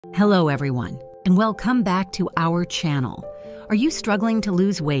Hello everyone, and welcome back to our channel. Are you struggling to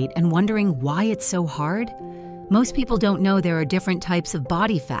lose weight and wondering why it's so hard? Most people don't know there are different types of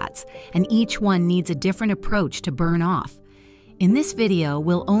body fats, and each one needs a different approach to burn off. In this video,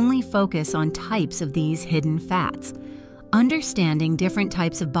 we'll only focus on types of these hidden fats. Understanding different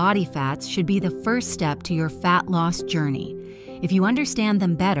types of body fats should be the first step to your fat loss journey. If you understand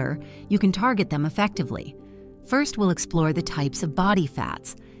them better, you can target them effectively. First, we'll explore the types of body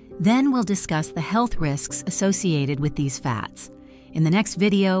fats. Then we'll discuss the health risks associated with these fats. In the next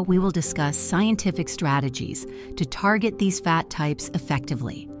video, we will discuss scientific strategies to target these fat types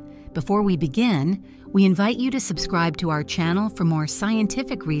effectively. Before we begin, we invite you to subscribe to our channel for more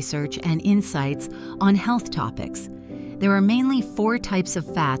scientific research and insights on health topics. There are mainly 4 types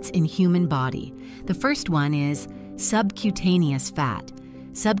of fats in human body. The first one is subcutaneous fat.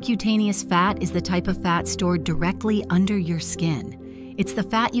 Subcutaneous fat is the type of fat stored directly under your skin. It's the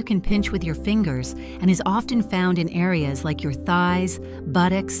fat you can pinch with your fingers and is often found in areas like your thighs,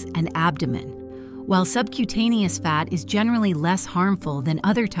 buttocks, and abdomen. While subcutaneous fat is generally less harmful than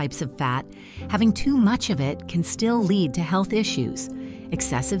other types of fat, having too much of it can still lead to health issues.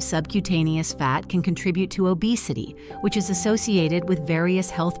 Excessive subcutaneous fat can contribute to obesity, which is associated with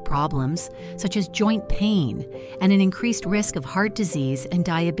various health problems such as joint pain and an increased risk of heart disease and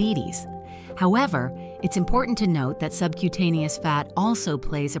diabetes. However, it's important to note that subcutaneous fat also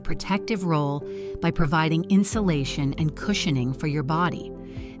plays a protective role by providing insulation and cushioning for your body.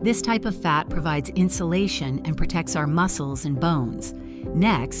 This type of fat provides insulation and protects our muscles and bones.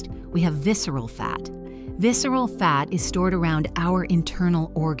 Next, we have visceral fat. Visceral fat is stored around our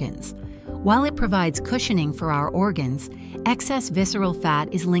internal organs. While it provides cushioning for our organs, excess visceral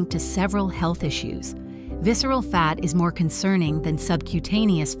fat is linked to several health issues. Visceral fat is more concerning than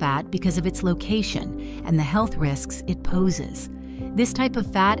subcutaneous fat because of its location and the health risks it poses. This type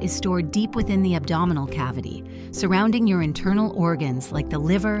of fat is stored deep within the abdominal cavity, surrounding your internal organs like the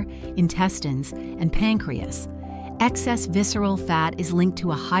liver, intestines, and pancreas. Excess visceral fat is linked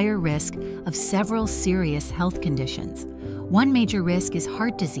to a higher risk of several serious health conditions. One major risk is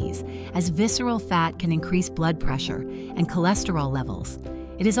heart disease, as visceral fat can increase blood pressure and cholesterol levels.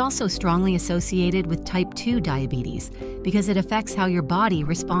 It is also strongly associated with type 2 diabetes because it affects how your body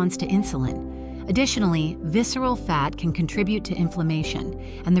responds to insulin. Additionally, visceral fat can contribute to inflammation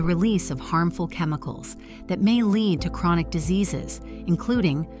and the release of harmful chemicals that may lead to chronic diseases,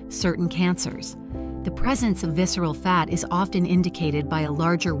 including certain cancers. The presence of visceral fat is often indicated by a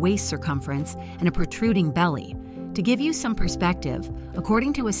larger waist circumference and a protruding belly. To give you some perspective,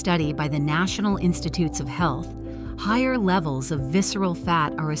 according to a study by the National Institutes of Health, higher levels of visceral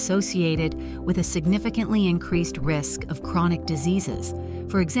fat are associated with a significantly increased risk of chronic diseases.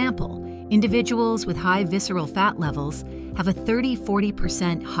 For example, individuals with high visceral fat levels have a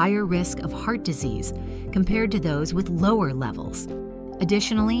 30–40% higher risk of heart disease compared to those with lower levels.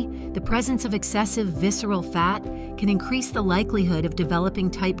 Additionally, the presence of excessive visceral fat can increase the likelihood of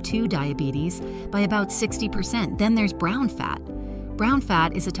developing type 2 diabetes by about 60%. Then there's brown fat. Brown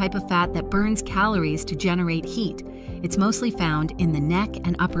fat is a type of fat that burns calories to generate heat. It's mostly found in the neck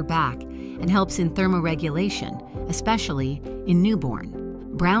and upper back and helps in thermoregulation, especially in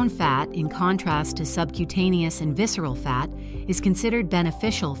newborn. Brown fat, in contrast to subcutaneous and visceral fat, is considered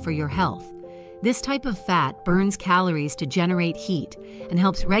beneficial for your health. This type of fat burns calories to generate heat and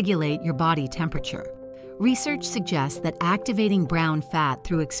helps regulate your body temperature. Research suggests that activating brown fat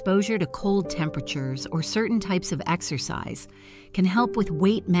through exposure to cold temperatures or certain types of exercise can help with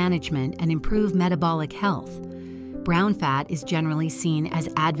weight management and improve metabolic health. Brown fat is generally seen as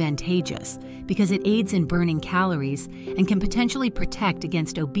advantageous because it aids in burning calories and can potentially protect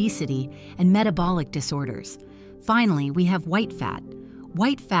against obesity and metabolic disorders. Finally, we have white fat.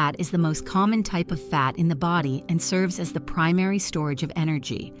 White fat is the most common type of fat in the body and serves as the primary storage of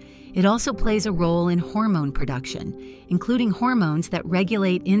energy. It also plays a role in hormone production, including hormones that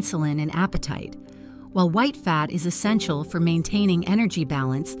regulate insulin and appetite. While white fat is essential for maintaining energy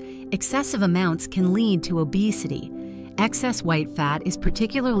balance, excessive amounts can lead to obesity. Excess white fat is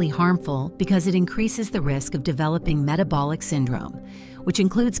particularly harmful because it increases the risk of developing metabolic syndrome, which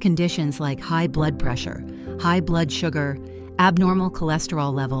includes conditions like high blood pressure, high blood sugar, abnormal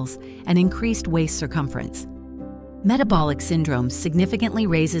cholesterol levels, and increased waist circumference. Metabolic syndrome significantly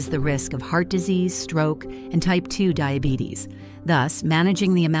raises the risk of heart disease, stroke, and type 2 diabetes. Thus,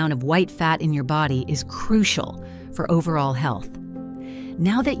 managing the amount of white fat in your body is crucial for overall health.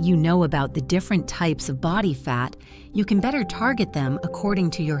 Now that you know about the different types of body fat, you can better target them according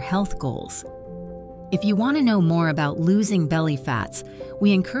to your health goals. If you want to know more about losing belly fats,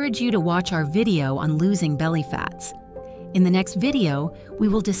 we encourage you to watch our video on losing belly fats. In the next video, we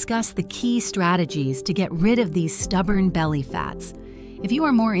will discuss the key strategies to get rid of these stubborn belly fats. If you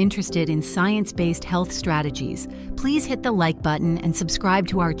are more interested in science-based health strategies, please hit the like button and subscribe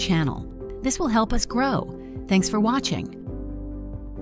to our channel. This will help us grow. Thanks for watching.